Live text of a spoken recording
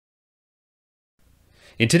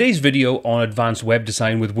In today's video on advanced web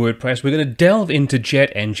design with WordPress, we're going to delve into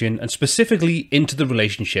JetEngine and specifically into the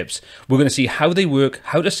relationships. We're going to see how they work,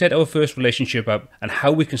 how to set our first relationship up, and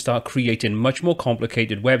how we can start creating much more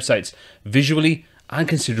complicated websites visually and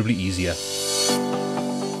considerably easier.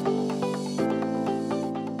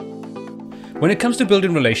 When it comes to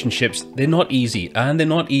building relationships, they're not easy, and they're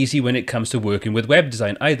not easy when it comes to working with web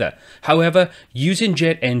design either. However, using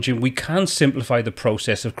JetEngine, we can simplify the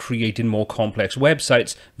process of creating more complex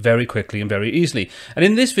websites very quickly and very easily. And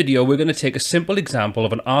in this video, we're going to take a simple example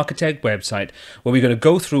of an architect website where we're going to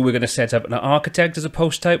go through, we're going to set up an architect as a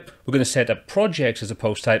post type, we're going to set up projects as a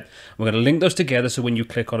post type, we're going to link those together so when you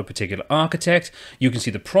click on a particular architect, you can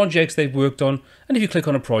see the projects they've worked on, and if you click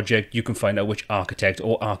on a project, you can find out which architect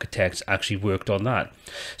or architects actually worked on that.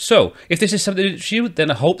 So if this is something that's you,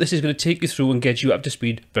 then I hope this is going to take you through and get you up to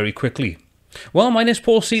speed very quickly. Well, my name is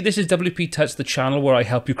Paul C. This is WP Tuts, the channel where I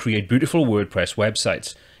help you create beautiful WordPress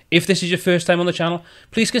websites. If this is your first time on the channel,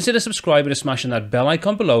 please consider subscribing and smashing that bell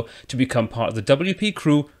icon below to become part of the WP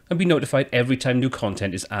crew and be notified every time new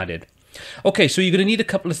content is added. Okay, so you're going to need a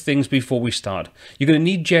couple of things before we start. You're going to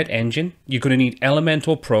need JetEngine, you're going to need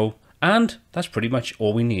Elementor Pro, and that's pretty much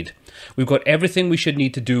all we need. We've got everything we should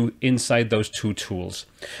need to do inside those two tools.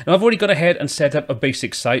 Now I've already gone ahead and set up a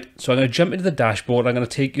basic site, so I'm going to jump into the dashboard. I'm going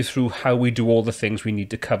to take you through how we do all the things we need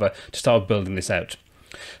to cover to start building this out.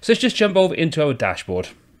 So let's just jump over into our dashboard.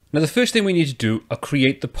 Now the first thing we need to do are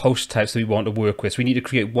create the post types that we want to work with. So we need to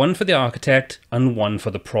create one for the architect and one for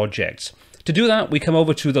the projects. To do that, we come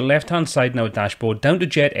over to the left-hand side in our dashboard, down to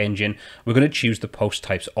JetEngine. We're going to choose the post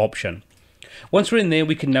types option. Once we're in there,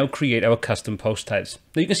 we can now create our custom post types.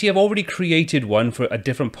 Now you can see I've already created one for a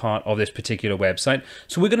different part of this particular website.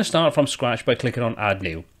 So we're going to start from scratch by clicking on Add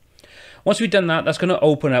New. Once we've done that, that's going to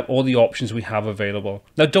open up all the options we have available.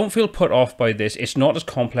 Now don't feel put off by this. It's not as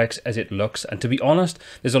complex as it looks. And to be honest,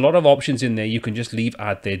 there's a lot of options in there you can just leave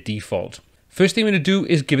at their default. First thing we're going to do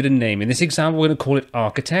is give it a name. In this example, we're going to call it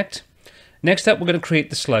Architect. Next up, we're going to create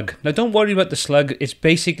the slug. Now don't worry about the slug, it's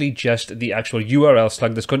basically just the actual URL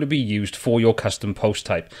slug that's going to be used for your custom post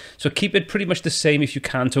type. So keep it pretty much the same if you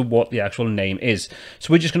can to what the actual name is.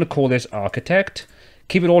 So we're just going to call this architect,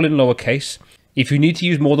 keep it all in lowercase. If you need to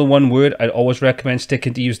use more than one word, I'd always recommend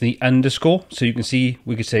sticking to using the underscore. So you can see,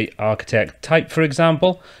 we could say architect type, for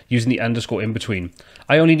example, using the underscore in between.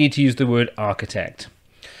 I only need to use the word architect.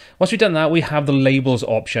 Once we've done that, we have the labels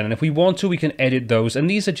option, and if we want to, we can edit those, and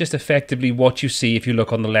these are just effectively what you see if you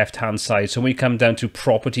look on the left hand side. So when we come down to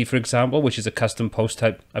property, for example, which is a custom post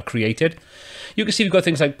type I've created, you can see we've got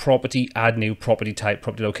things like property, add new, property type,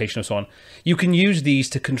 property location, and so on. You can use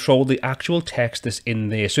these to control the actual text that's in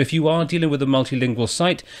there. So if you are dealing with a multilingual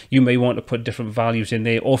site, you may want to put different values in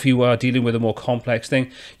there, or if you are dealing with a more complex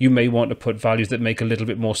thing, you may want to put values that make a little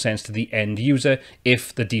bit more sense to the end user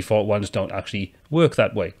if the default ones don't actually work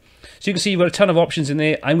that way. So you can see you've got a ton of options in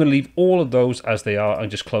there. I'm going to leave all of those as they are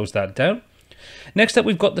and just close that down. Next up,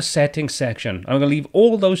 we've got the settings section. I'm going to leave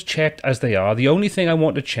all those checked as they are. The only thing I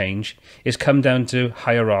want to change is come down to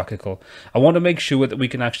hierarchical. I want to make sure that we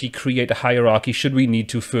can actually create a hierarchy should we need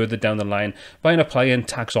to further down the line by applying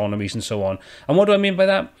taxonomies and so on. And what do I mean by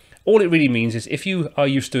that? All it really means is if you are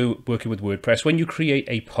used to working with WordPress, when you create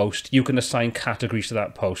a post, you can assign categories to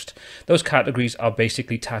that post. Those categories are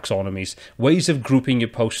basically taxonomies, ways of grouping your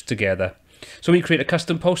posts together. So when you create a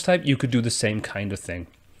custom post type, you could do the same kind of thing.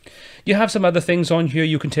 You have some other things on here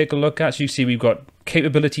you can take a look at. So you see we've got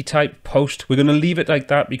capability type post. We're going to leave it like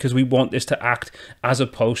that because we want this to act as a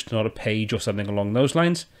post, not a page or something along those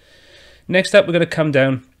lines. Next up, we're going to come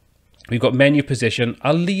down. We've got menu position.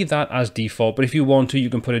 I'll leave that as default, but if you want to, you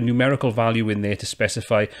can put a numerical value in there to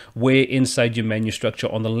specify where inside your menu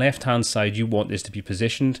structure on the left-hand side you want this to be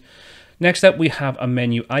positioned. Next up, we have a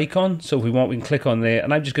menu icon. So if we want, we can click on there,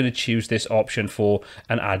 and I'm just going to choose this option for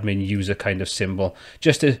an admin user kind of symbol,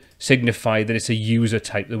 just to signify that it's a user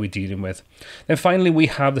type that we're dealing with. Then finally, we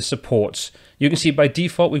have the supports. You can see by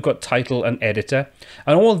default, we've got title and editor,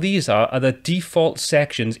 and all these are the default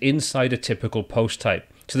sections inside a typical post type.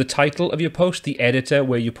 So the title of your post, the editor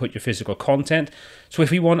where you put your physical content. So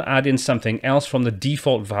if we want to add in something else from the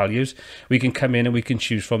default values, we can come in and we can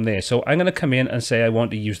choose from there. So I'm going to come in and say I want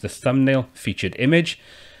to use the thumbnail featured image.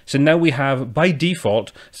 So now we have by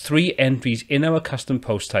default 3 entries in our custom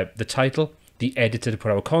post type: the title, the editor to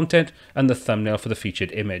put our content, and the thumbnail for the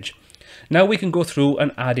featured image. Now we can go through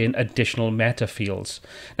and add in additional meta fields.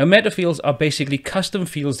 Now meta fields are basically custom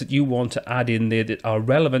fields that you want to add in there that are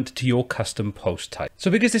relevant to your custom post type.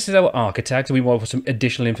 So because this is our architect and we want to put some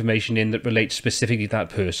additional information in that relates specifically to that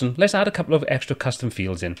person, let's add a couple of extra custom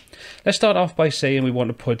fields in. Let's start off by saying we want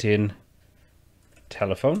to put in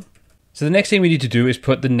telephone. So the next thing we need to do is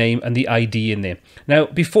put the name and the ID in there. Now,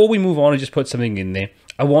 before we move on and just put something in there,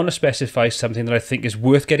 I want to specify something that I think is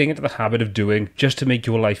worth getting into the habit of doing just to make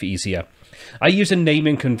your life easier. I use a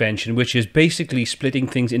naming convention, which is basically splitting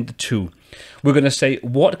things into two. We're going to say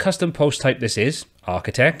what custom post type this is,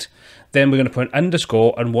 architect. Then we're going to put an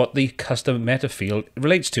underscore and what the custom meta field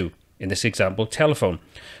relates to. In this example, telephone.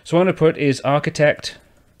 So what I'm going to put is architect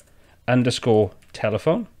underscore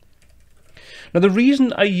telephone. Now, the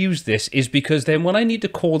reason I use this is because then when I need to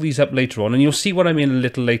call these up later on, and you'll see what I mean a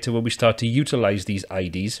little later when we start to utilize these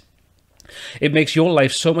IDs, it makes your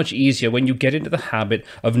life so much easier when you get into the habit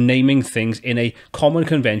of naming things in a common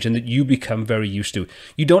convention that you become very used to.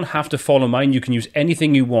 You don't have to follow mine. You can use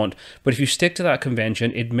anything you want. But if you stick to that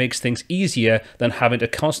convention, it makes things easier than having to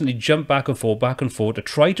constantly jump back and forth to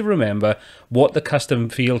try to remember what the custom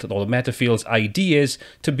field or the meta field's ID is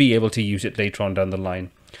to be able to use it later on down the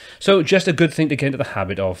line. So just a good thing to get into the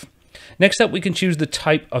habit of. Next up, we can choose the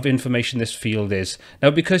type of information this field is. Now,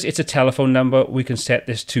 because it's a telephone number, we can set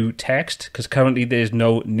this to text, because currently there's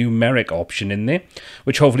no numeric option in there,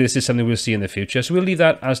 which hopefully this is something we'll see in the future. So we'll leave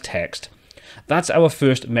that as text. That's our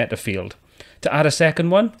first meta field. To add a second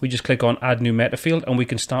one, we just click on Add New Meta Field, and we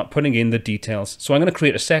can start putting in the details. So I'm going to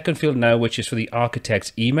create a second field now, which is for the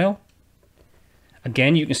architect's email.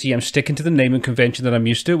 Again, you can see I'm sticking to the naming convention that I'm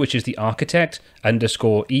used to, which is the architect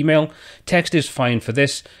underscore email. Text is fine for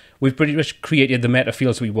this. We've pretty much created the meta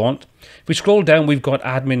fields we want. If we scroll down, we've got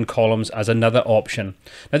admin columns as another option.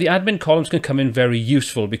 Now, the admin columns can come in very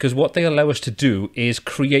useful because what they allow us to do is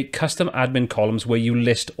create custom admin columns where you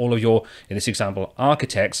list all of your, in this example,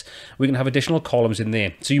 architects. We can have additional columns in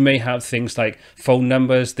there. So you may have things like phone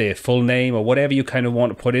numbers, their full name, or whatever you kind of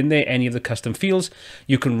want to put in there, any of the custom fields,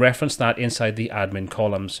 you can reference that inside the admin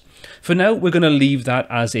columns. For now, we're going to leave that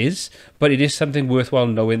as is, but it is something worthwhile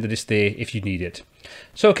knowing that it's there if you need it.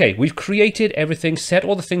 So, okay, we've created everything, set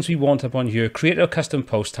all the things we want up on here, created our custom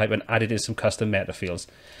post type and added in some custom meta fields.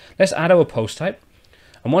 Let's add our post type.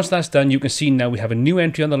 And once that's done, you can see now we have a new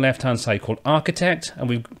entry on the left-hand side called architect, and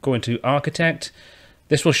we go into architect.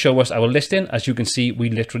 This will show us our listing. As you can see, we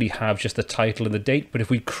literally have just the title and the date, but if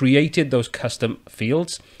we created those custom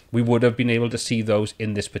fields, we would have been able to see those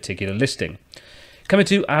in this particular listing. Coming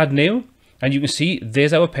to add new, and you can see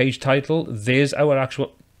there's our page title, there's our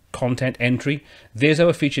actual content entry, there's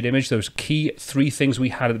our featured image, those key three things we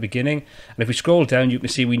had at the beginning. And if we scroll down, you can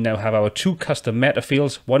see we now have our two custom meta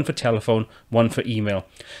fields, one for telephone, one for email.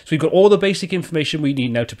 So we've got all the basic information we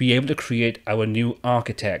need now to be able to create our new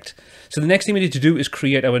architect. So the next thing we need to do is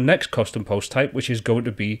create our next custom post type, which is going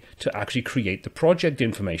to be to actually create the project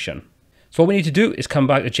information. So what we need to do is come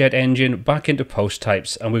back to JetEngine, back into post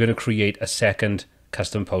types, and we're going to create a second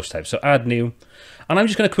custom post type. So add new, and I'm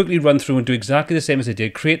just going to quickly run through and do exactly the same as I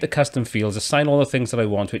did, create the custom fields, assign all the things that I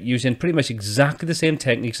want to it using pretty much exactly the same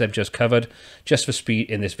techniques I've just covered, just for speed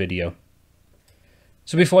in this video.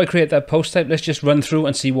 So before I create that post type, let's just run through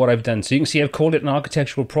and see what I've done. So you can see I've called it an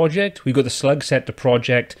architectural project. We've got the slug set to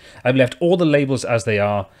project. I've left all the labels as they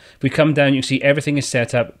are. If we come down, you can see everything is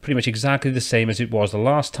set up pretty much exactly the same as it was the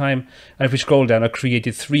last time. And if we scroll down, I've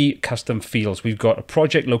created three custom fields. We've got a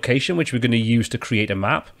project location, which we're going to use to create a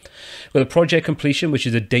map. We've got a project completion, which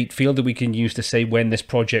is a date field that we can use to say when this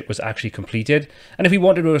project was actually completed. And if we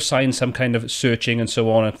wanted to assign some kind of searching and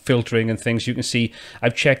so on and filtering and things, you can see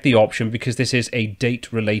I've checked the option because this is a date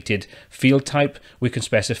related field type. We can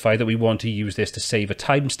specify that we want to use this to save a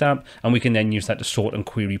timestamp, and we can then use that to sort and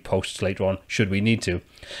query posts later on should we need to.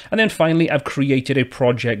 And then finally, I've created a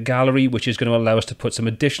project gallery, which is going to allow us to put some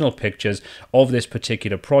additional pictures of this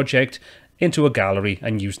particular project into a gallery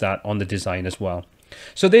and use that on the design as well.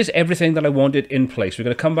 So there's everything that I wanted in place. We're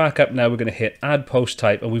going to come back up now, we're going to hit add post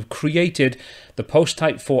type, and we've created the post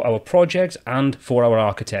type for our projects and for our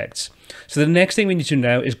architects. So the next thing we need to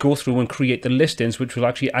now is go through and create the listings, which will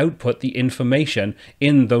actually output the information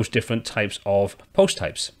in those different types of post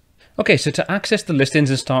types. Okay, so to access the listings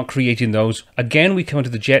and start creating those, again, we come into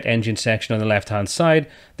the JetEngine section on the left-hand side.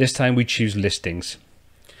 This time we choose listings.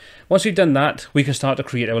 Once we've done that, we can start to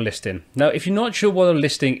create our listing. Now, if you're not sure what a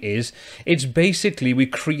listing is, it's basically we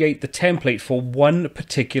create the template for one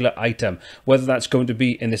particular item, whether that's going to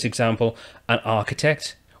be, in this example, an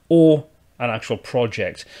architect or an actual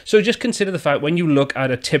project. So just consider the fact when you look at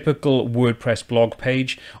a typical WordPress blog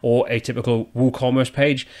page or a typical WooCommerce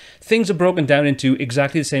page, things are broken down into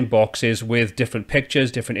exactly the same boxes with different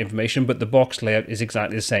pictures, different information, but the box layout is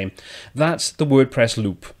exactly the same. That's the WordPress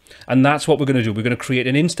loop. And that's what we're going to do. We're going to create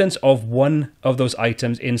an instance of one of those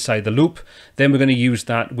items inside the loop. Then we're going to use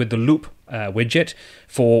that with the loop widget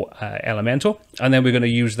for Elementor, and then we're going to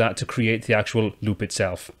use that to create the actual loop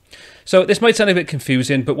itself. So this might sound a bit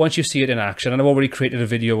confusing, but once you see it in action, and I've already created a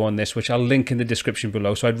video on this, which I'll link in the description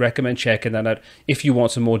below, so I'd recommend checking that out if you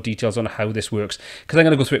want some more details on how this works, because I'm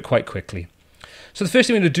going to go through it quite quickly. So the first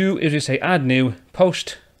thing we're going to do is we say add new,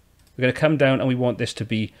 post. We're going to come down and we want this to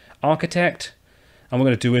be architect, and what we're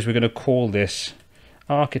going to do is we're going to call this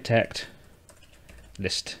architect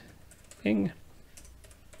listing.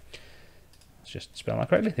 Just spell that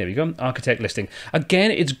correctly. There we go. Architect listing. Again,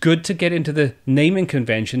 it's good to get into the naming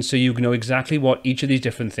convention so you know exactly what each of these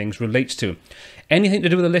different things relates to. Anything to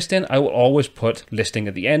do with a listing, I will always put listing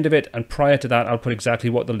at the end of it, and prior to that, I'll put exactly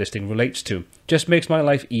what the listing relates to. Just makes my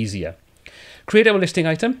life easier. Create our listing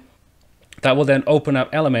item. That will then open up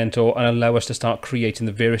Elementor and allow us to start creating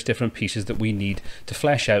the various different pieces that we need to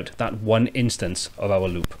flesh out that one instance of our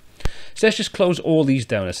loop. So let's just close all these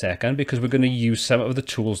down a second, because we're going to use some of the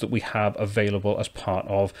tools that we have available as part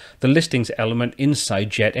of the listings element inside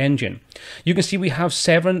JetEngine. You can see we have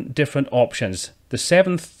 7 different options. The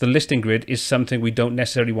 7th, the listing grid, is something we don't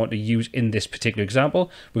necessarily want to use in this particular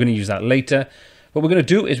example. We're going to use that later. What we're going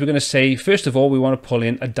to do is we're going to say, first of all, we want to pull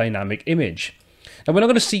in a dynamic image. Now, we're not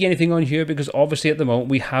going to see anything on here because obviously at the moment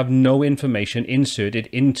we have no information inserted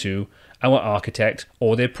into our architect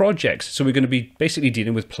or their projects. So we're going to be basically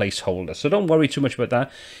dealing with placeholders. So don't worry too much about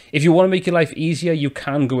that. If you want to make your life easier, you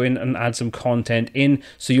can go in and add some content in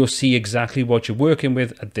so you'll see exactly what you're working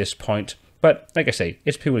with at this point. But like I say,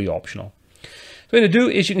 it's purely optional. So what we're going to do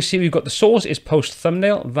is you can see we've got the source is post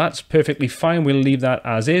thumbnail. That's perfectly fine. We'll leave that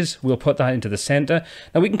as is. We'll put that into the center.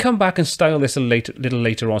 Now we can come back and style this a little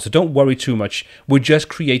later on. So don't worry too much. We're just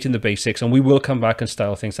creating the basics and we will come back and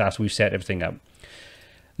style things after we've set everything up.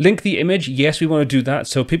 Link the image. Yes, we want to do that.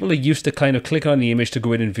 So people are used to kind of click on the image to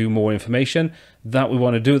go in and view more information. That we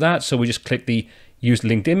want to do that. So we just click the use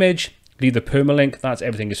linked image. Leave the permalink. That's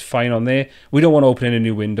everything is fine on there. We don't want to open in a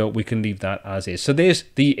new window. We can leave that as is. So there's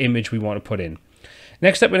the image we want to put in.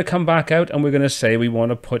 Next up, we're going to come back out and we're going to say we want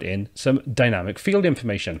to put in some dynamic field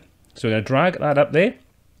information. So we're going to drag that up there.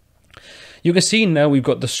 You can see now we've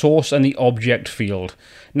got the source and the object field.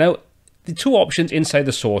 Now, the 2 options inside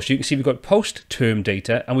the source, you can see we've got post term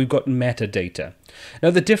data and we've got metadata.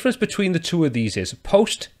 Now, the difference between the 2 of these is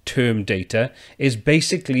post term data is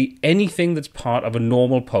basically anything that's part of a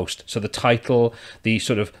normal post. So the title, the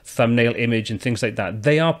sort of thumbnail image and things like that,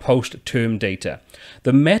 they are post term data.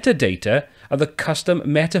 The metadata are the custom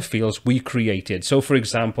meta fields we created. So for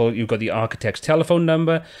example, you've got the architect's telephone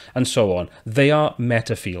number and so on. They are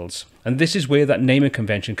meta fields. And this is where that naming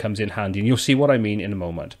convention comes in handy. And you'll see what I mean in a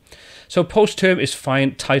moment. So post term is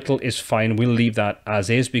fine. Title is fine. We'll leave that as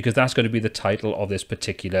is because that's going to be the title of this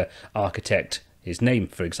particular architect, his name,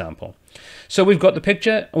 for example. So we've got the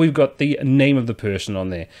picture, we've got the name of the person on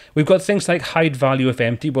there. We've got things like hide value if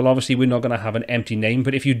empty. Well, obviously we're not going to have an empty name,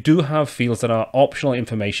 but if you do have fields that are optional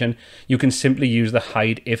information, you can simply use the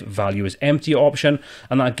hide if value is empty option,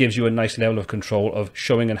 and that gives you a nice level of control of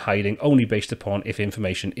showing and hiding only based upon if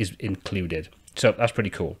information is included. So that's pretty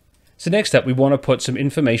cool. So next up, we want to put some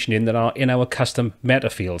information in that are in our custom meta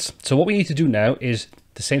fields. So what we need to do now is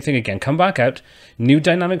the same thing again. Come back out, new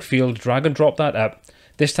dynamic field, drag and drop that up.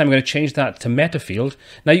 This time I'm going to change that to meta field.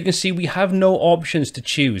 Now you can see we have no options to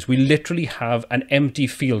choose. We literally have an empty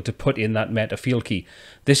field to put in that meta field key.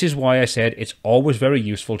 This is why I said it's always very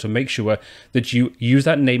useful to make sure that you use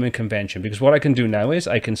that naming convention, because what I can do now is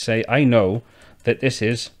I can say I know that this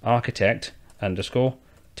is architect underscore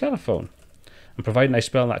telephone. And providing I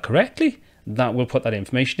spell that correctly, that will put that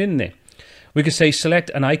information in there. We can say select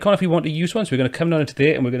an icon if we want to use one. So we're going to come down into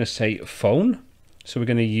there and we're going to say phone. So we're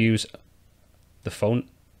going to use the phone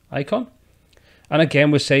icon. And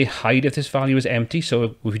again, we'll say hide if this value is empty. So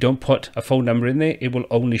if we don't put a phone number in there, it will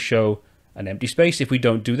only show an empty space if we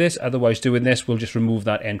don't do this. Otherwise, doing this, we'll just remove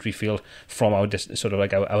that entry field from our sort of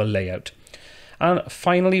like our layout. And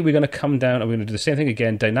finally, we're going to come down and we're going to do the same thing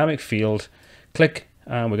again, dynamic field, click,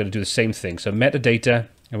 and we're going to do the same thing. So metadata,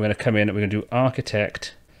 and we're going to come in and we're going to do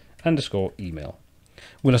architect underscore email.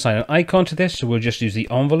 We'll assign an icon to this, so we'll just use the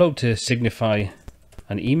envelope to signify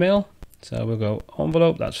an email. So we'll go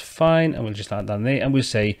envelope, that's fine, and we'll just add that there, and we'll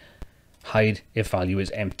say hide if value is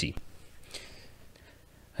empty.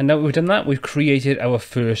 And now we've done that, we've created our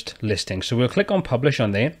first listing. So we'll click on publish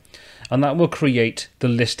on there, and that will create the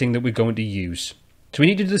listing that we're going to use. So we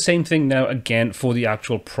need to do the same thing now again for the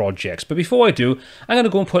actual projects. But before I do, I'm going to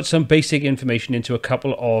go and put some basic information into a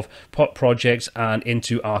couple of projects and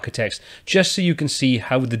into architects, just so you can see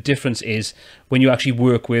how the difference is when you actually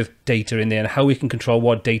work with data in there and how we can control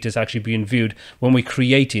what data is actually being viewed when we're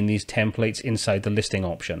creating these templates inside the listing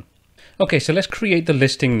option. Okay, so let's create the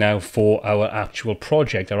listing now for our actual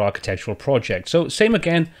project, our architectural project. So same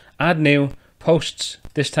again, add new, posts.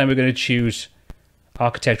 This time we're going to choose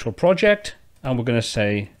architectural project, and we're going to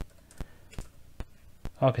say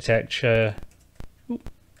architecture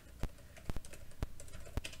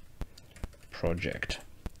project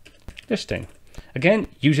listing. Again,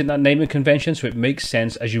 using that naming convention so it makes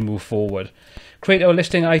sense as you move forward. Create our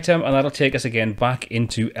listing item, and that'll take us again back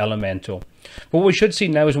into Elementor. But what we should see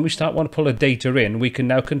now is when we want to pull the data in, we can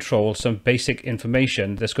now control some basic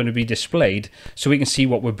information that's going to be displayed so we can see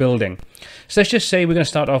what we're building. So let's just say we're going to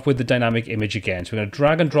start off with the dynamic image again. So we're going to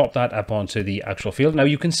drag and drop that up onto the actual field. Now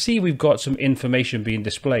you can see we've got some information being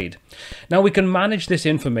displayed. Now we can manage this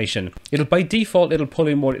information. By default, it'll pull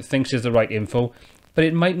in what it thinks is the right info, but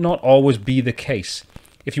it might not always be the case.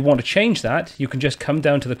 If you want to change that, you can just come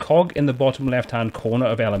down to the cog in the bottom left-hand corner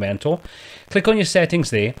of Elementor, click on your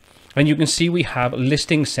settings there, and you can see we have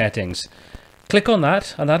listing settings. Click on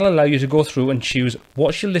that, and that'll allow you to go through and choose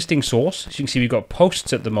what's your listing source. So you can see we've got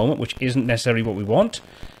posts at the moment, which isn't necessarily what we want.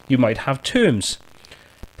 You might have terms.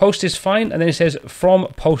 Post is fine, and then it says from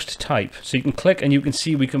post type. So you can click and you can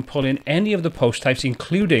see we can pull in any of the post types,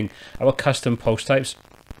 including our custom post types,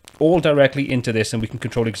 all directly into this, and we can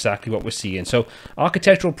control exactly what we're seeing. So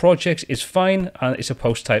architectural projects is fine, and it's a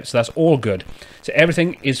post type, so that's all good. So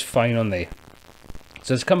everything is fine on there.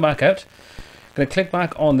 So let's come back out. I'm going to click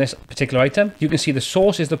back on this particular item. You can see the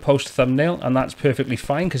source is the post thumbnail, and that's perfectly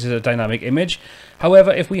fine because it's a dynamic image.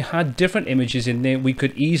 However, if we had different images in there, we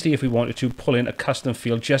could easily, if we wanted to, pull in a custom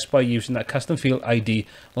field just by using that custom field ID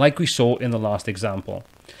like we saw in the last example.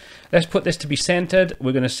 Let's put this to be centered.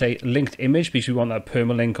 We're going to say linked image because we want that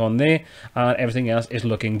permalink on there, and everything else is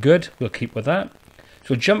looking good. We'll keep with that.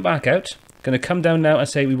 So we'll jump back out. Going to come down now and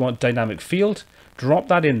say we want dynamic field. Drop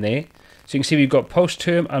that in there. So you can see we've got post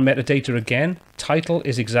term and metadata again. Title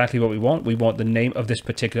is exactly what we want. We want the name of this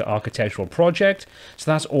particular architectural project. So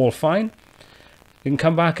that's all fine. You can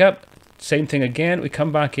come back up. Same thing again. We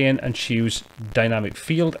come back in and choose dynamic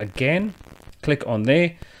field again. Click on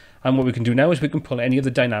there. And what we can do now is we can pull any of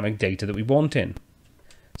the dynamic data that we want in.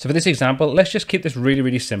 So for this example, let's just keep this really,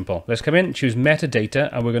 really simple. Let's come in, choose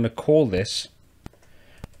metadata, and we're going to call this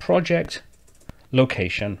project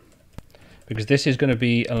location, because this is going to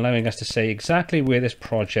be allowing us to say exactly where this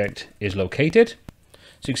project is located.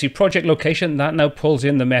 So you can see project location, that now pulls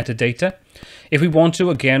in the metadata. If we want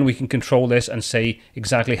to, again, we can control this and say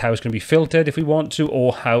exactly how it's going to be filtered if we want to,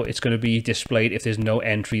 or how it's going to be displayed if there's no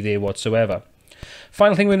entry there whatsoever.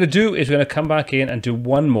 Final thing we're going to do is we're going to come back in and do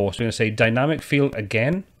one more. So we're going to say dynamic field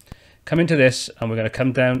again, come into this, and we're going to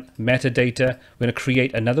come down metadata. We're going to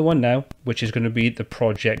create another one now, which is going to be the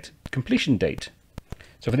project completion date.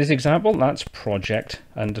 So for this example, that's project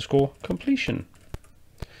underscore completion.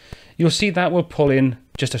 You'll see that will pull in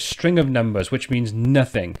just a string of numbers, which means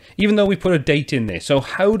nothing, even though we put a date in there. So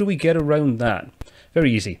how do we get around that?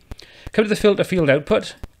 Very easy. Come to the filter field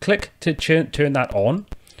output, click to turn that on.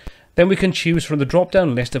 Then we can choose from the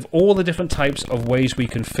drop-down list of all the different types of ways we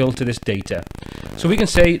can filter this data. So we can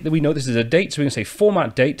say that we know this is a date, so we can say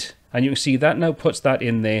format date, and you can see that now puts that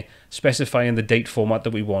in there, specifying the date format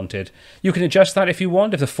that we wanted. You can adjust that if you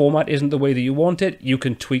want. If the format isn't the way that you want it, you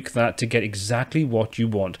can tweak that to get exactly what you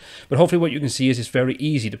want. But hopefully what you can see is it's very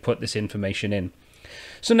easy to put this information in.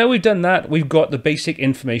 So now we've done that, we've got the basic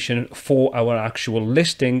information for our actual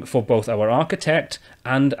listing for both our architect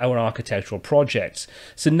and our architectural projects.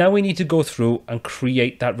 So now we need to go through and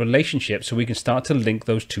create that relationship so we can start to link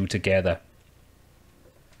those two together.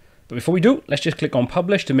 But before we do, let's just click on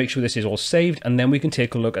publish to make sure this is all saved, and then we can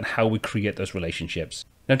take a look at how we create those relationships.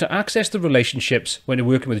 Now to access the relationships when you're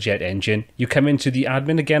working with JetEngine, you come into the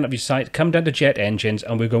admin again of your site, come down to JetEngines,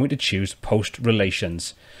 and we're going to choose post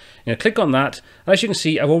relations. Now click on that, and as you can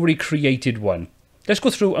see, I've already created one. Let's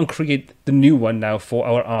go through and create the new one now for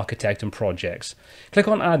our architect and projects. Click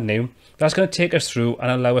on add new. That's going to take us through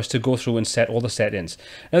and allow us to go through and set all the settings.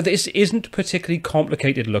 Now this isn't particularly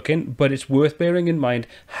complicated looking, but it's worth bearing in mind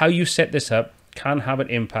how you set this up can have an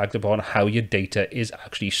impact upon how your data is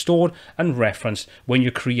actually stored and referenced when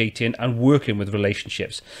you're creating and working with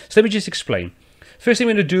relationships. So let me just explain. First thing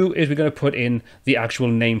we're going to do is we're going to put in the actual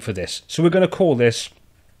name for this. So we're going to call this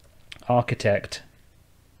architect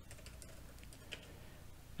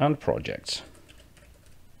and projects.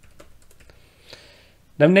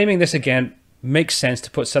 Now naming this again makes sense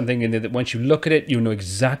to put something in there that once you look at it, you know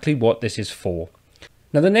exactly what this is for.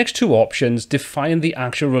 Now the next two options define the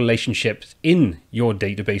actual relationships in your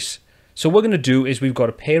database. So what we're going to do is we've got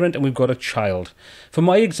a parent and we've got a child. For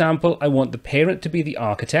my example, I want the parent to be the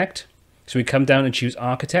architect So we come down and choose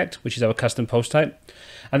architect, which is our custom post type.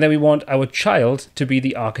 And then we want our child to be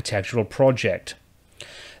the architectural project.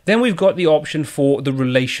 Then we've got the option for the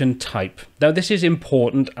relation type. Now this is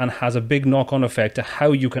important and has a big knock-on effect to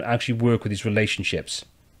how you can actually work with these relationships.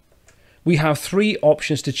 We have three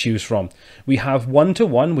options to choose from. We have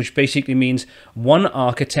one-to-one, which basically means one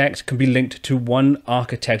architect can be linked to one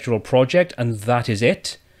architectural project, and that is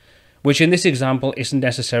it. Which in this example isn't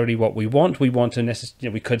necessarily what we want. We want to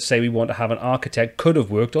we could say we want to have an architect could have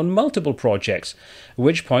worked on multiple projects, at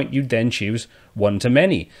which point you then choose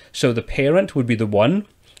one-to-many. So the parent would be the one,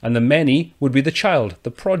 and the many would be the child,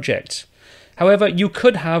 the project. However, you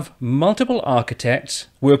could have multiple architects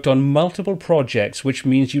worked on multiple projects, which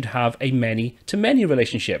means you'd have a many-to-many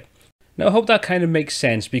relationship. Now, I hope that kind of makes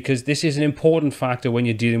sense, because this is an important factor when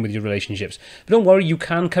you're dealing with your relationships. But don't worry, you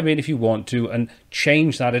can come in if you want to and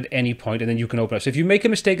change that at any point, and then you can open up. So if you make a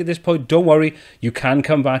mistake at this point, don't worry, you can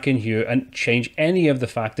come back in here and change any of the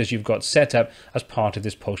factors you've got set up as part of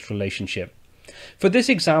this post relationship. For this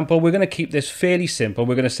example, we're going to keep this fairly simple.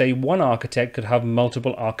 We're going to say one architect could have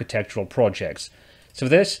multiple architectural projects. So for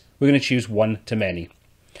this, we're going to choose one-to-many.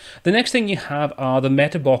 The next thing you have are the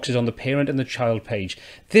meta boxes on the parent and the child page.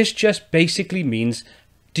 This just basically means,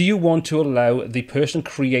 do you want to allow the person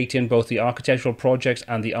creating both the architectural projects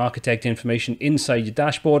and the architect information inside your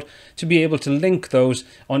dashboard to be able to link those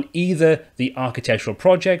on either the architectural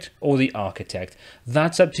project or the architect?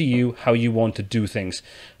 That's up to you how you want to do things.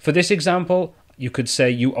 For this example, you could say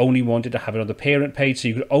you only wanted to have it on the parent page, so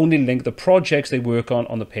you could only link the projects they work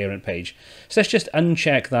on the parent page. So let's just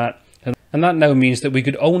uncheck that. And that now means that we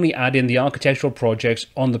could only add in the architectural projects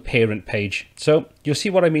on the parent page. So you'll see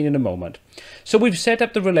what I mean in a moment. So we've set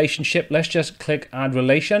up the relationship. Let's just click add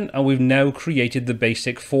relation, and we've now created the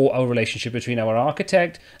basic for our relationship between our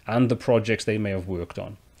architect and the projects they may have worked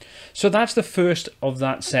on. So that's the first of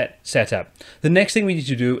that setup. The next thing we need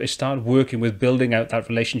to do is start working with building out that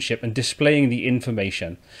relationship and displaying the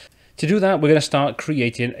information. To do that, we're going to start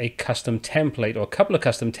creating a custom template, or a couple of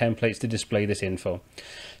custom templates to display this info.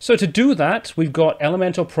 So to do that, we've got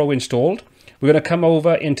Elementor Pro installed. We're going to come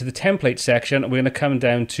over into the template section, and we're going to come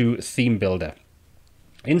down to Theme Builder.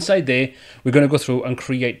 Inside there, we're going to go through and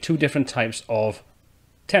create two different types of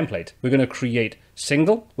template. We're going to create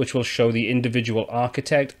single, which will show the individual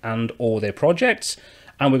architect and or their projects,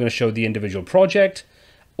 and we're going to show the individual project.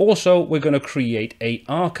 Also, we're going to create an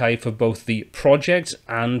archive for both the projects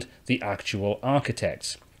and the actual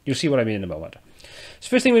architects. You'll see what I mean in a moment. So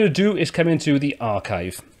first thing we're going to do is come into the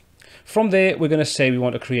archive. From there, we're going to say we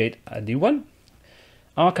want to create a new one.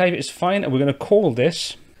 Archive is fine, and we're going to call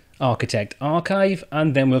this Architect Archive,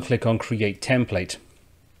 and then we'll click on Create Template.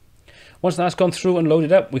 Once that's gone through and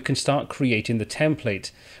loaded up, we can start creating the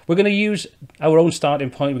template. We're going to use our own starting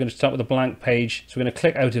point. We're going to start with a blank page. So we're going to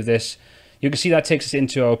click out of this. You can see that takes us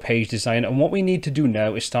into our page design, and what we need to do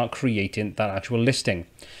now is start creating that actual listing.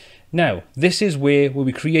 Now, this is where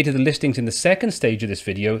we created the listings in the second stage of this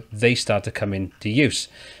video, they start to come into use.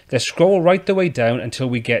 Let's scroll right the way down until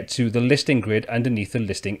we get to the listing grid underneath the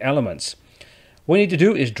listing elements. What we need to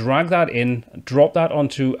do is drag that in, drop that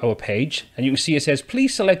onto our page, and you can see it says,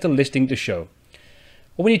 please select a listing to show.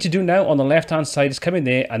 What we need to do now on the left-hand side is come in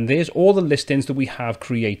there, and there's all the listings that we have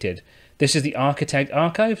created. This is the Architect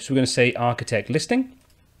Archive, so we're going to say Architect Listing.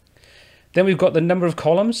 Then we've got the number of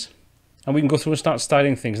columns, and we can go through and start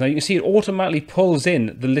styling things. Now you can see it automatically pulls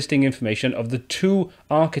in the listing information of the two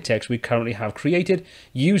architects we currently have created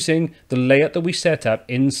using the layout that we set up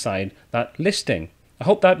inside that listing. I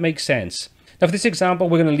hope that makes sense. Now for this example,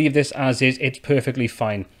 we're going to leave this as is. It's perfectly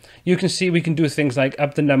fine. You can see we can do things like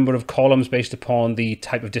up the number of columns based upon the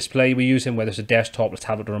type of display we're using, whether it's a desktop, a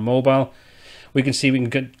tablet, or a mobile. We can see we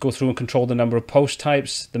can go through and control the number of post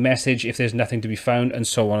types, the message, if there's nothing to be found, and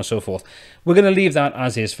so on and so forth. We're going to leave that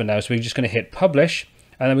as is for now. So we're just going to hit publish,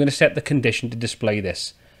 and then we're going to set the condition to display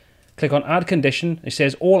this. Click on add condition. It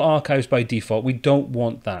says all archives by default. We don't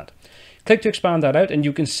want that. Click to expand that out, and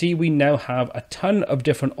you can see we now have a ton of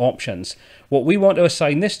different options. What we want to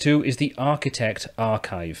assign this to is the Architect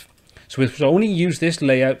Archive. So we'll only use this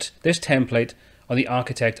layout, this template, on the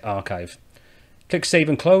Architect Archive. Click Save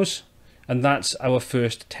and Close. And that's our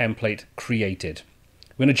first template created.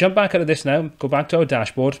 We're going to jump back out of this now, go back to our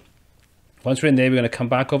dashboard. Once we're in there, we're going to come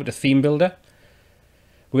back over to Theme Builder.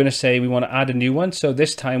 We're going to say we want to add a new one. So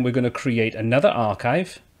this time we're going to create another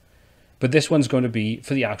archive, but this one's going to be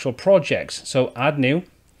for the actual projects. So add new.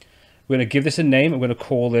 We're going to give this a name. We're going to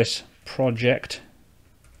call this Project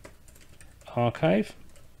Archive.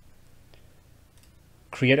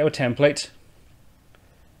 Create our template.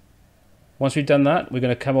 Once we've done that, we're going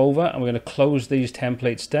to come over and we're going to close these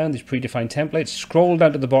templates down, these predefined templates, scroll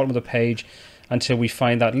down to the bottom of the page until we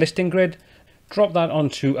find that listing grid, drop that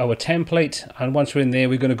onto our template, and once we're in there,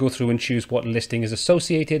 we're going to go through and choose what listing is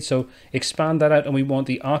associated. So expand that out, and we want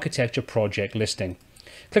the architecture project listing.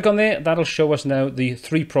 Click on there, that'll show us now the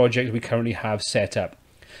 3 projects we currently have set up.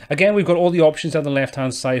 Again, we've got all the options on the left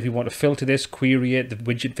hand side if we want to filter this, query it, the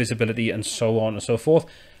widget visibility, and so on and so forth.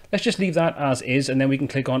 Let's just leave that as is, and then we can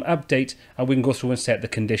click on update and we can go through and set the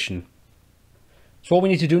condition. So what we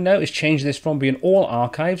need to do now is change this from being all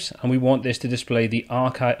archives, and we want this to display the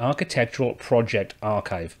architectural project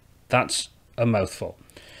archive. That's a mouthful.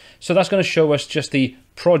 So that's going to show us just the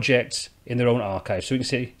projects in their own archive. So we can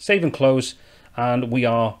say save and close, and we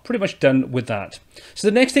are pretty much done with that. So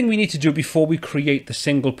the next thing we need to do before we create the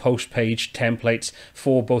single post page templates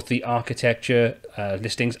for both the architecture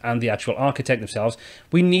listings and the actual architect themselves,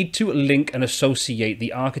 we need to link and associate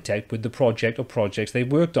the architect with the project or projects they've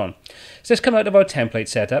worked on. So let's come out of our template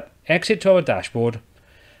setup, exit to our dashboard,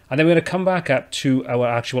 and then we're going to come back up to our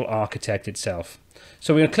actual architect itself.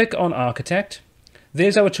 So we're going to click on architect.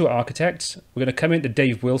 There's our 2 architects. We're going to come into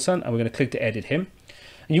Dave Wilson and we're going to click to edit him.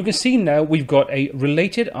 And you can see now we've got a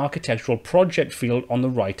related architectural project field on the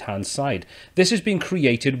right hand side. This has been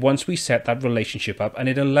created once we set that relationship up, and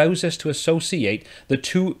it allows us to associate the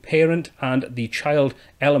 2 parent and the child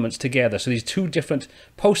elements together. So these 2 different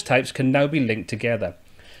post types can now be linked together.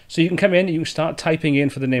 So you can come in and you can start typing in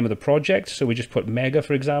for the name of the project. So we just put Mega,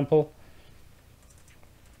 for example.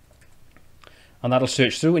 And that'll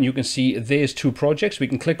search through, and you can see there's 2 projects. We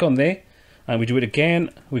can click on there and we do it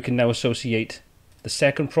again. We can now associate the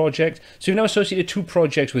second project. So we've now associated 2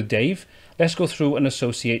 projects with Dave. Let's go through and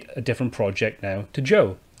associate a different project now to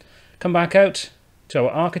Joe. Come back out to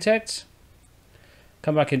our architects,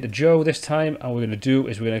 come back into Joe this time, and what we're going to do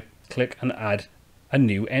is we're going to click and add a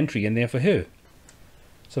new entry in there for her.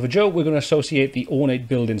 So for Joe, we're going to associate the Ornate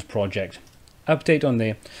Buildings project. Update on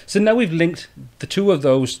there. So now we've linked the 2 of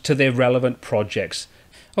those to their relevant projects.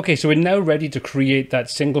 Okay, so we're now ready to create that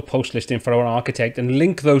single post listing for our architect and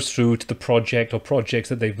link those through to the project or projects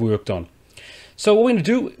that they've worked on. So what we're going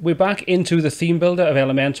to do, we're back into the theme builder of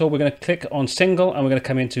Elementor. We're going to click on single and we're going to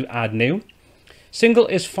come into add new. Single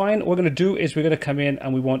is fine. What we're going to do is we're going to come in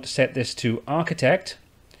and we want to set this to architect,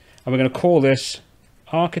 and we're going to call this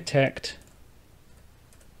architect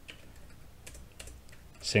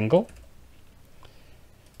single.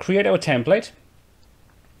 Create our template.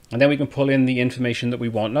 And then we can pull in the information that we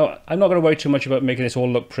want. Now, I'm not going to worry too much about making this all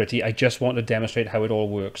look pretty. I just want to demonstrate how it all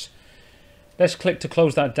works. Let's click to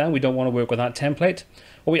close that down. We don't want to work with that template.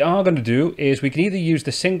 What we are going to do is we can either use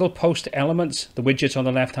the single post elements, the widgets on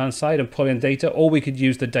the left-hand side, and pull in data, or we could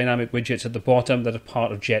use the dynamic widgets at the bottom that are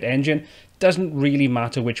part of JetEngine. Doesn't really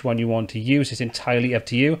matter which one you want to use. It's entirely up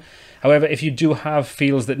to you. However, if you do have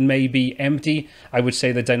fields that may be empty, I would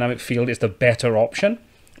say the dynamic field is the better option.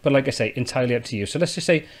 But like I say, entirely up to you. So let's just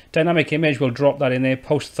say dynamic image, we'll drop that in there.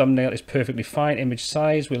 Post thumbnail is perfectly fine. Image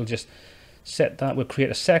size, we'll just set that. We'll create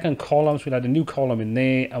a second column. So we'll add a new column in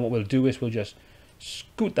there. And what we'll do is we'll just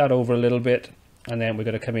scoot that over a little bit. And then we're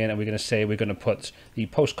going to come in and we're going to say we're going to put the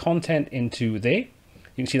post content into there.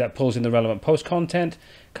 You can see that pulls in the relevant post content.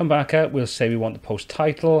 Come back out, we'll say we want the post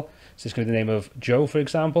title. So it's going to be the name of Joe, for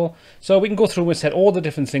example. So we can go through and set all the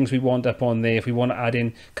different things we want up on there. If we want to add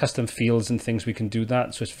in custom fields and things, we can do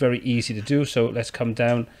that. So it's very easy to do. So let's come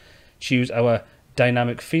down, choose our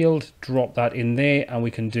dynamic field, drop that in there, and we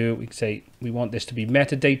can say we want this to be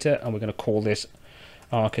metadata, and we're going to call this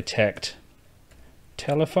architect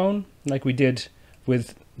telephone, like we did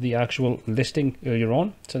with the actual listing earlier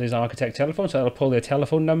on. So there's architect telephone, so that'll pull their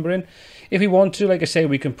telephone number in. If we want to, like I say,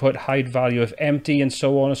 we can put hide value of empty and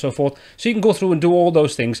so on and so forth. So you can go through and do all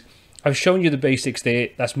those things. I've shown you the basics there.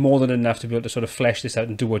 That's more than enough to be able to sort of flesh this out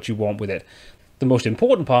and do what you want with it. The most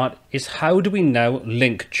important part is how do we now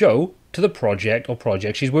link Joe to the project or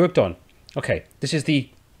project she's worked on. Okay, this is the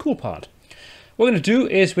cool part. What we're going to do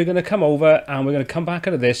is we're going to come over and we're going to come back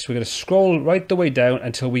out of this. We're going to scroll right the way down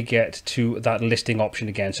until we get to that listing option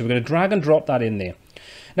again. So we're going to drag and drop that in there.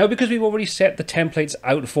 Now, because we've already set the templates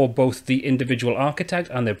out for both the individual architect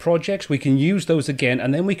and their projects, we can use those again,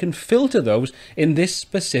 and then we can filter those in this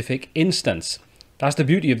specific instance. That's the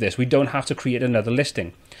beauty of this. We don't have to create another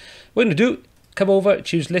listing. What we're going to do, come over,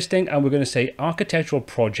 choose listing, and we're going to say architectural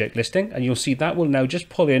project listing, and you'll see that will now just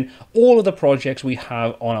pull in all of the projects we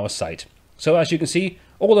have on our site. So as you can see,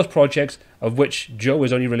 all those projects, of which Joe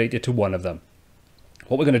is only related to one of them.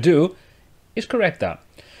 What we're going to do is correct that.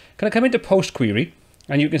 Can I come into post query?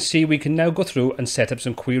 And you can see we can now go through and set up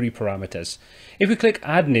some query parameters. If we click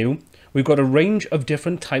add new, we've got a range of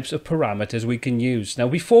different types of parameters we can use. Now,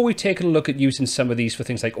 before we take a look at using some of these for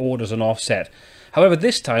things like orders and offset, however,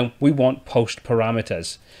 this time we want post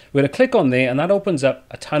parameters. We're going to click on there and that opens up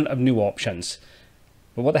a ton of new options.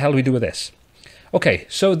 But what the hell do we do with this? Okay,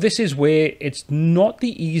 so this is where it's not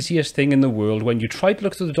the easiest thing in the world when you try to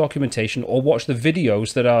look through the documentation or watch the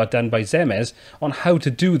videos that are done by Zemez on how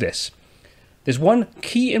to do this. There's one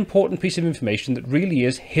key important piece of information that really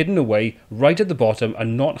is hidden away right at the bottom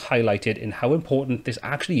and not highlighted in how important this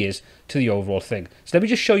actually is to the overall thing. So let me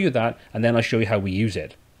just show you that and then I'll show you how we use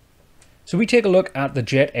it. So we take a look at the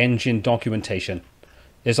JetEngine documentation.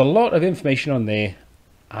 There's a lot of information on there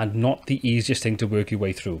and not the easiest thing to work your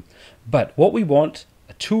way through. But what we want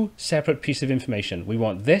are two separate pieces of information. We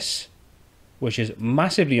want this, which is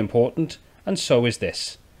massively important, and so is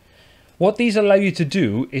this. What these allow you to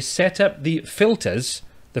do is set up the filters,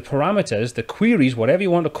 the parameters, the queries, whatever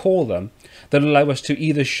you want to call them, that allow us to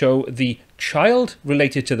either show the child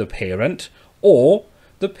related to the parent or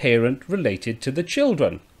the parent related to the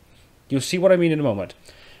children. You'll see what I mean in a moment.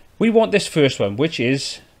 We want this first one, which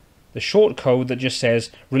is the short code that just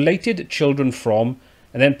says related children from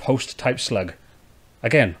and then post type slug.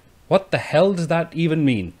 Again, what the hell does that even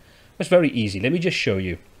mean? It's very easy. Let me just show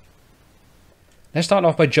you. Let's start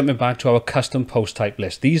off by jumping back to our custom post type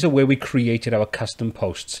list. These are where we created our custom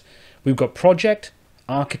posts. We've got project,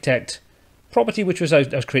 architect, property, which was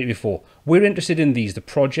created before. We're interested in these, the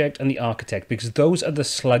project and the architect, because those are the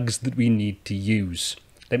slugs that we need to use.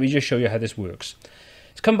 Let me just show you how this works.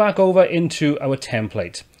 Let's come back over into our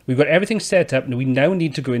template. We've got everything set up and we now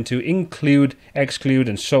need to go into include, exclude,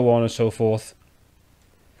 and so on and so forth.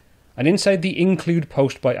 And inside the include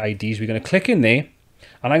post by IDs, we're going to click in there.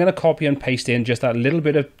 And I'm going to copy and paste in just that little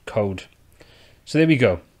bit of code. So there we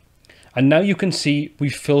go. And now you can see we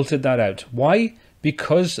filtered that out. Why?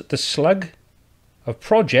 Because the slug of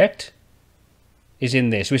project is in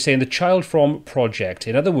this. So we're saying the child from project.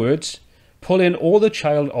 In other words, pull in all the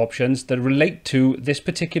child options that relate to this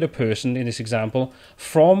particular person in this example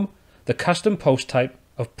from the custom post type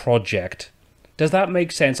of project. Does that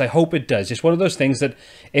make sense? I hope it does. It's one of those things that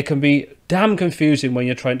it can be damn confusing when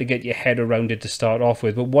you're trying to get your head around it to start off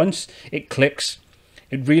with. But once it clicks,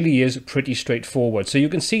 it really is pretty straightforward. So you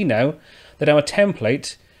can see now that our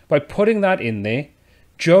template, by putting that in there,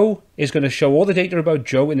 Joe is going to show all the data about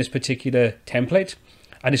Joe in this particular template.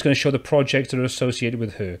 And it's going to show the projects that are associated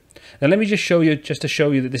with her. Now let me just show you, just to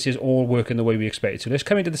show you that this is all working the way we expect it to. Let's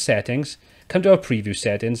come into the settings, come to our preview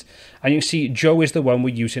settings, and you can see Joe is the one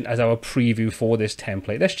we're using as our preview for this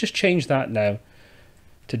template. Let's just change that now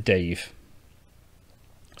to Dave.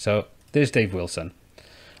 So there's Dave Wilson.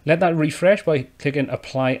 Let that refresh by clicking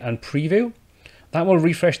apply and preview. That will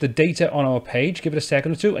refresh the data on our page. Give it a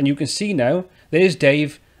second or two, and you can see now there's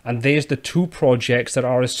Dave. And there's the two projects that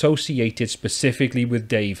are associated specifically with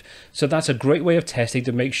Dave. So that's a great way of testing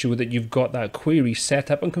to make sure that you've got that query set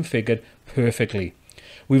up and configured perfectly.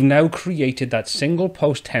 We've now created that single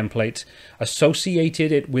post template,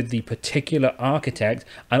 associated it with the particular architect,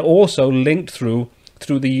 and also linked through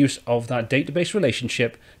the use of that database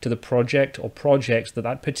relationship to the project or projects that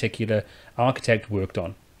that particular architect worked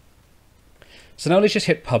on. So now let's just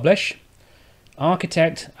hit publish.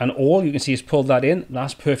 Architect and all, you can see it's pulled that in.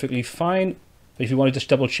 That's perfectly fine. But if you want to just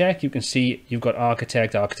double check, you can see you've got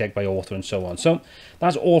architect, architect by author, and so on. So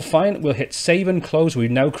that's all fine. We'll hit save and close. We've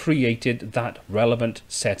now created that relevant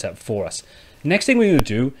setup for us. Next thing we're going to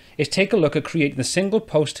do is take a look at creating a single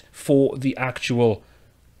post for the actual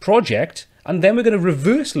project, and then we're going to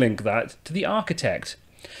reverse link that to the architect.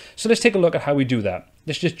 So let's take a look at how we do that.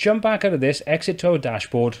 Let's just jump back out of this, exit to our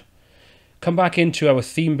dashboard, come back into our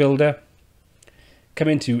theme builder, come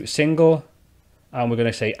into single, and we're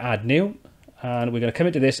going to say add new, and we're going to come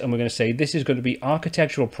into this and we're going to say this is going to be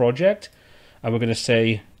architectural project, and we're going to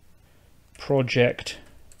say project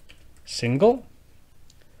single,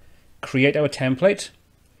 create our template.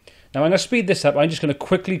 Now I'm going to speed this up. I'm just going to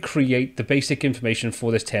quickly create the basic information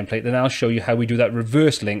for this template, then I'll show you how we do that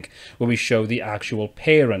reverse link where we show the actual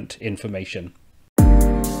parent information.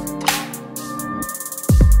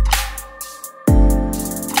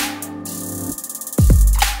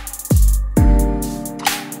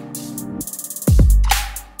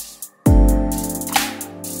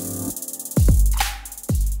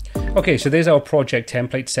 Okay, so there's our project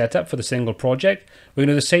template set up for the single project. We're going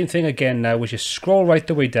to do the same thing again now, which is scroll right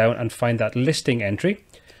the way down and find that listing entry.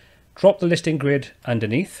 Drop the listing grid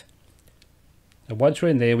underneath. And once we're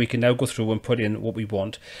in there, we can now go through and put in what we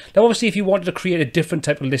want. Now, obviously, if you wanted to create a different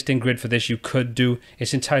type of listing grid for this, you could do.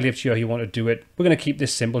 It's entirely up to you how you want to do it. We're going to keep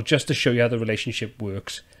this simple just to show you how the relationship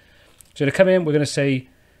works. So to come in, we're going to say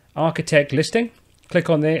architect listing, Click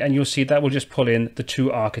on there and you'll see that will just pull in the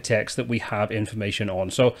 2 architects that we have information on.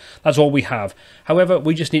 So that's all we have. However,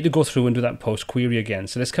 we just need to go through and do that post query again.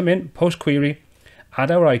 So let's come in, post query, add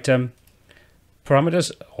our item,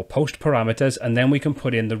 parameters or post parameters, and then we can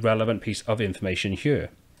put in the relevant piece of information here.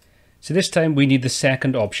 So this time we need the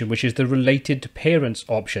second option, which is the related parents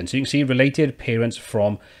option. So you can see related parents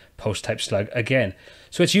from post type slug again.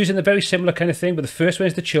 So it's using the very similar kind of thing, but the first one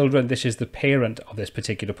is the children. This is the parent of this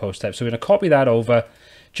particular post type. So we're going to copy that over,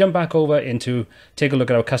 jump back over into, take a look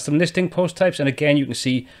at our custom listing post types. And again, you can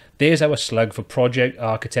see there's our slug for project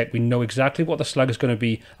architect. We know exactly what the slug is going to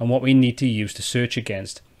be and what we need to use to search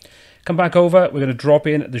against. Come back over, we're going to drop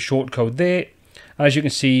in the short code there. And as you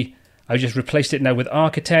can see, I've just replaced it now with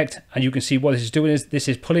architect, and you can see what this is doing is this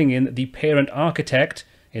is pulling in the parent architect,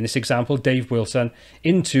 in this example, Dave Wilson,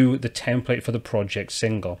 into the template for the project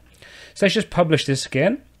single. So let's just publish this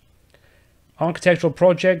again. Architectural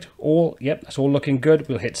project, yep, that's all looking good.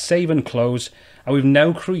 We'll hit save and close. And we've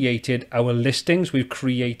now created our listings. We've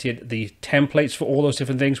created the templates for all those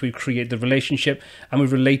different things. We've created the relationship, and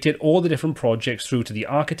we've related all the different projects through to the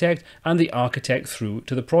architect and the architect through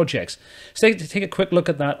to the projects. So take a quick look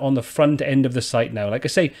at that on the front end of the site now. Like I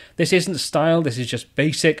say, this isn't style, this is just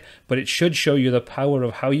basic, but it should show you the power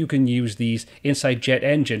of how you can use these inside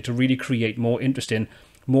JetEngine to really create more interesting,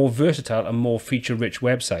 more versatile, and more feature-rich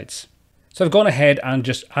websites. So I've gone ahead and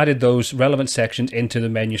just added those relevant sections into the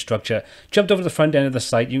menu structure. Jumped over to the front end of the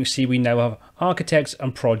site. You can see we now have architects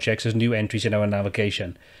and projects as new entries in our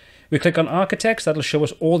navigation. We click on architects. That'll show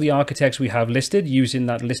us all the architects we have listed using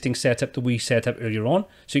that listing setup that we set up earlier on.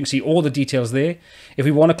 So you can see all the details there. If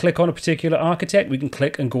we want to click on a particular architect, we can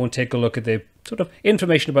click and go and take a look at the sort of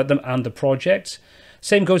information about them and the projects.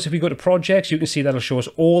 Same goes if we go to projects. You can see that'll show us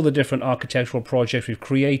all the different architectural projects we've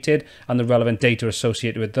created and the relevant data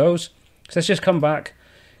associated with those. So let's just come back,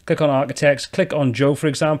 click on architects, click on Joe, for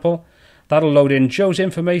example. That'll load in Joe's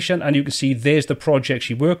information, and you can see there's the project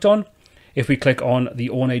she worked on. If we click on the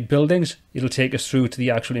ornate buildings, it'll take us through to the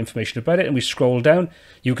actual information about it, and we scroll down,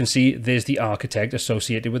 you can see there's the architect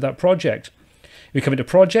associated with that project. We come into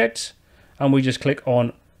projects, and we just click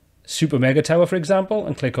on Super Mega Tower, for example,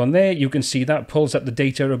 and click on there. You can see that pulls up the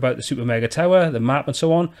data about the Super Mega Tower, the map and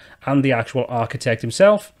so on, and the actual architect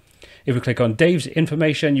himself. If we click on Dave's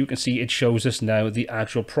information, you can see it shows us now the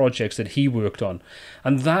actual projects that he worked on.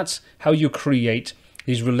 And that's how you create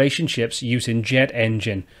these relationships using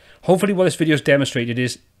JetEngine. Hopefully what this video has demonstrated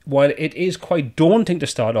is, while it is quite daunting to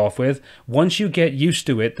start off with, once you get used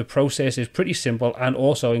to it, the process is pretty simple and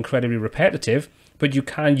also incredibly repetitive, but you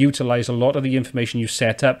can utilize a lot of the information you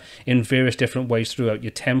set up in various different ways throughout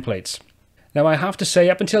your templates. Now, I have to say,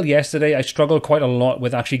 up until yesterday, I struggled quite a lot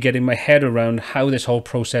with actually getting my head around how this whole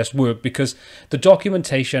process worked, because the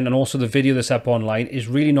documentation and also the video that's up online is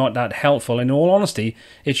really not that helpful. In all honesty,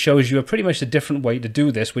 it shows you pretty much a different way to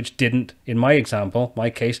do this, which didn't, in my example, my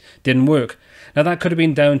case, didn't work. Now, that could have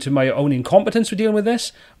been down to my own incompetence for dealing with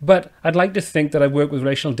this, but I'd like to think that I've worked with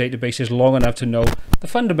relational databases long enough to know the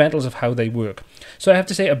fundamentals of how they work. So I have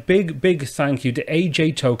to say a big thank you to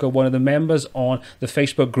AJ Toker, one of the members on the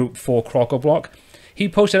Facebook group for Crocoblock. He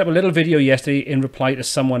posted up a little video yesterday in reply to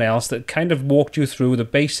someone else that kind of walked you through the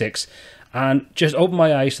basics and just opened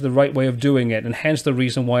my eyes to the right way of doing it, and hence the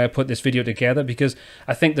reason why I put this video together, because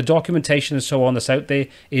I think the documentation and so on that's out there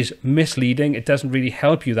is misleading. It doesn't really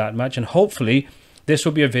help you that much, and hopefully this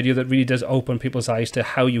will be a video that really does open people's eyes to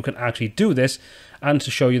how you can actually do this and to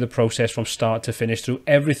show you the process from start to finish through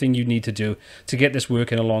everything you need to do to get this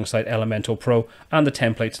working alongside Elementor Pro and the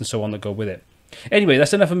templates and so on that go with it. Anyway,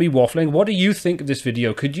 that's enough of me waffling. What do you think of this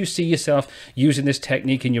video? Could you see yourself using this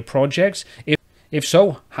technique in your projects? If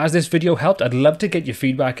so, has this video helped? I'd love to get your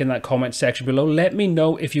feedback in that comment section below. Let me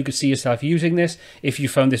know if you could see yourself using this, if you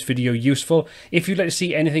found this video useful, if you'd like to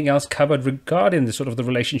see anything else covered regarding the sort of the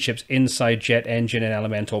relationships inside JetEngine and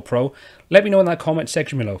Elementor Pro. Let me know in that comment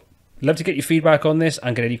section below. Love to get your feedback on this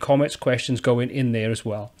and get any comments, questions going in there as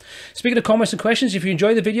well. Speaking of comments and questions, if you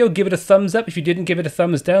enjoyed the video, give it a thumbs up. If you didn't give it a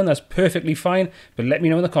thumbs down, that's perfectly fine. But let me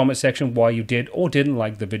know in the comment section why you did or didn't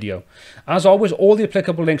like the video. As always, all the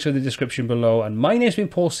applicable links are in the description below. And my name's been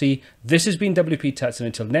Paul C. This has been WP Tuts, and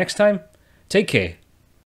until next time, take care.